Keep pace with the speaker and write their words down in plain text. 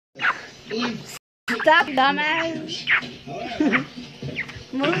Stop, dumbass.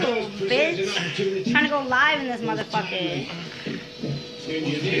 Move, bitch. Trying to go live in this motherfucker.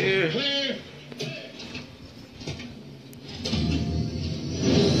 Yeah.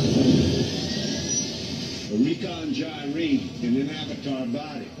 A recon gyrene in an avatar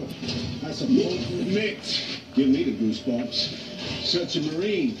body. That's a potent mix. Give me the goosebumps. Such a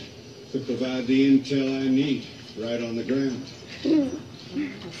marine to provide the intel I need right on the ground.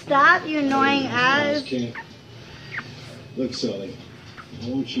 Stop, you annoying ass. Look, Sully, I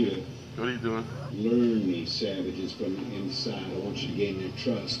want you to What are you doing? learn these savages from the inside. I want you to gain their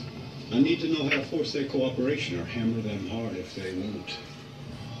trust. I need to know how to force their cooperation or hammer them hard if they won't.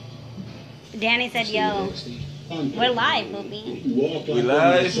 Danny said, yo, we're live, Poopy. You walk like We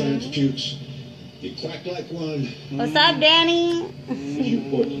live? science pukes. You quack like one. What's up, Danny? You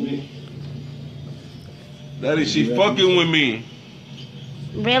report to me. Daddy, she fucking with me.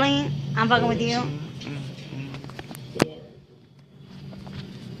 Really? I'm fucking with you?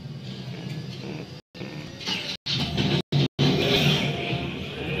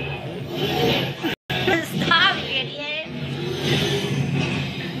 Stop, idiot.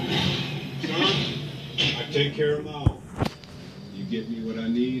 I take care of my own. You get me what I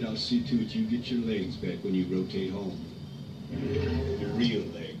need, I'll see to it you get your legs back when you rotate home. Your real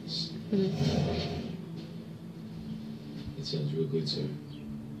legs. That sounds real good, sir.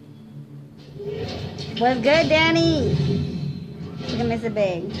 What's good, Danny? Look at Mr.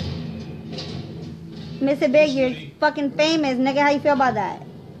 Big. Mr. Big, you're fucking famous, nigga. How you feel about that?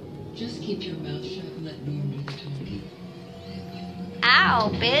 Just keep your mouth shut and let Norm do the talking.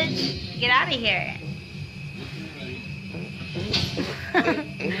 Ow, bitch. Get out of here.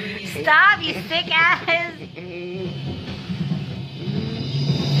 Stop, you sick ass.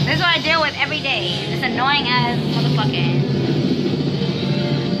 This is what I deal with every day. This annoying ass motherfucker.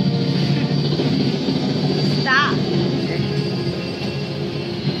 Stop.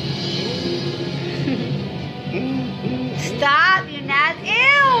 Stop, you nasty.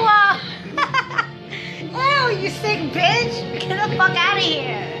 Ew. Ew, you sick bitch. Get the fuck out of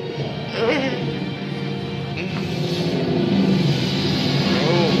here.